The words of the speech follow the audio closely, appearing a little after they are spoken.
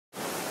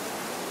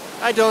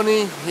Hi, Tony.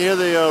 You hear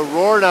the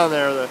roar down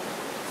there, the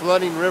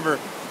flooding river.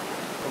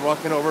 I'm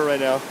walking over right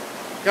now.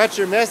 Got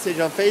your message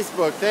on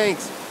Facebook.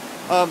 Thanks.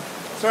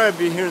 Sorry I'd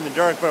be here in the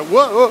dark, but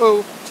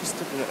whoa! Just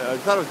I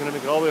thought I was gonna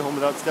make it all the way home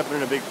without stepping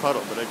in a big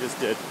puddle, but I just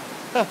did.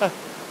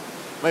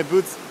 My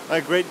boots, my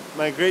great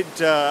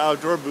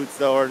outdoor boots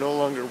though, are no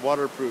longer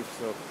waterproof,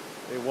 so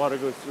water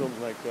goes through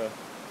them like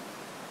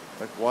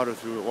water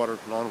through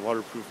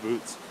non-waterproof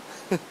boots.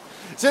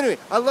 So anyway,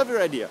 I love your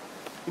idea.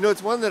 You know,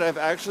 it's one that I've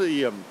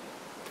actually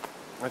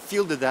I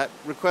fielded that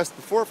request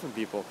before from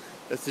people,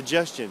 a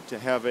suggestion to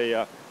have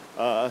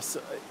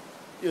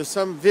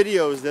some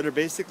videos that are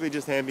basically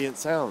just ambient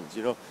sounds.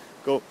 You know,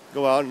 go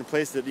out in a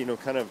place that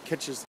kind of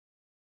catches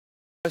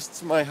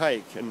my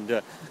hike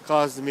and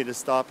causes me to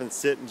stop and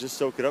sit and just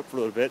soak it up for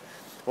a little bit.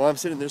 While I'm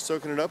sitting there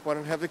soaking it up, why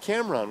don't I have the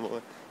camera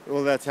on?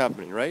 Well, that's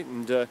happening, right?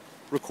 And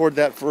record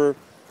that for.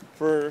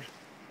 Sorry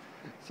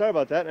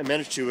about that. I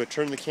managed to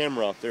turn the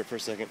camera off there for a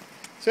second.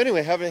 So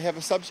anyway, have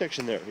a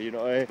subsection there. You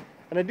know,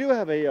 I do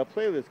have a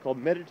playlist called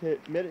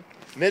meditative.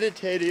 Can't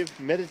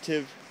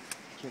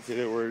say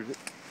that word.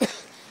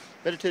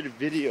 Meditative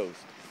videos,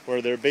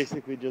 where they're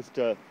basically just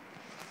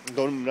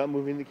not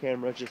moving the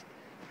camera, just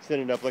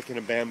setting it up like in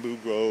a bamboo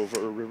grove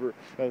or a river,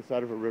 on the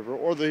side of a river,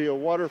 or the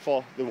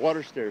waterfall, the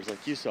water stairs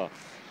like you saw.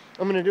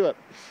 I'm going to do it.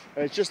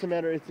 It's just a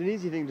matter. It's an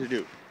easy thing to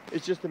do.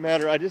 It's just a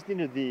matter. I just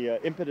needed the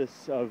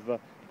impetus of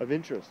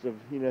interest. I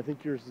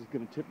think yours is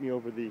going to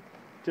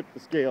tip the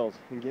scales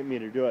and get me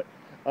to do it.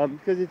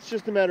 Because it's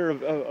just a matter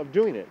of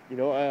doing it.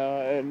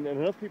 And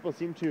enough people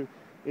seem to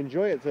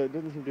enjoy it, so it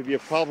doesn't seem to be a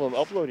problem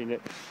uploading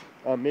it.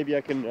 Maybe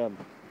I can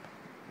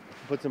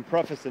put some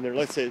preface in there.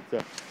 Let's say it's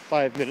a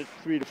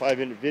 3 to 5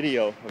 minute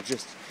video of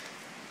just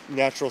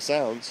natural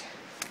sounds.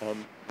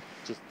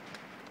 Just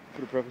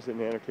put a preface in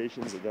the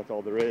annotations that that's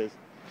all there is.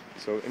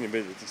 So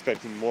anybody that's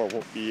expecting more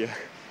won't be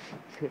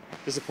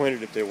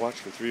disappointed if they watch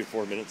for 3 or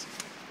 4 minutes.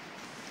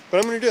 But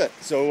I'm going to do it.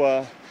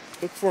 So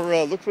look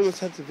for those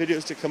types of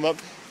videos to come up,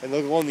 and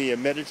they'll go on the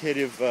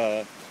meditative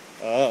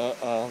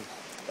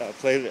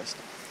playlist.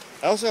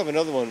 I also have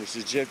another one, which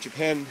is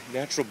Japan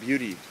Natural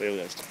Beauty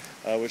playlist,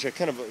 which I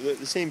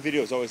the same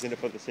videos always end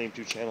up on the same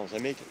 2 channels. I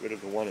may get rid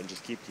of the one and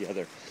just keep the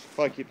other.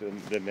 Probably keep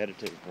the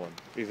meditative one,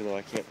 even though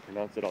I can't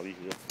pronounce it all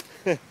easily.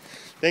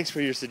 Thanks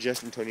for your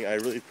suggestion, Tony. I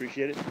really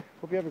appreciate it.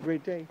 Hope you have a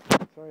great day.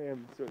 Sorry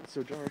I'm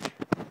so dark.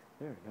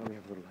 There, now we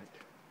have a little light.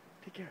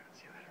 Take care.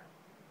 See you later.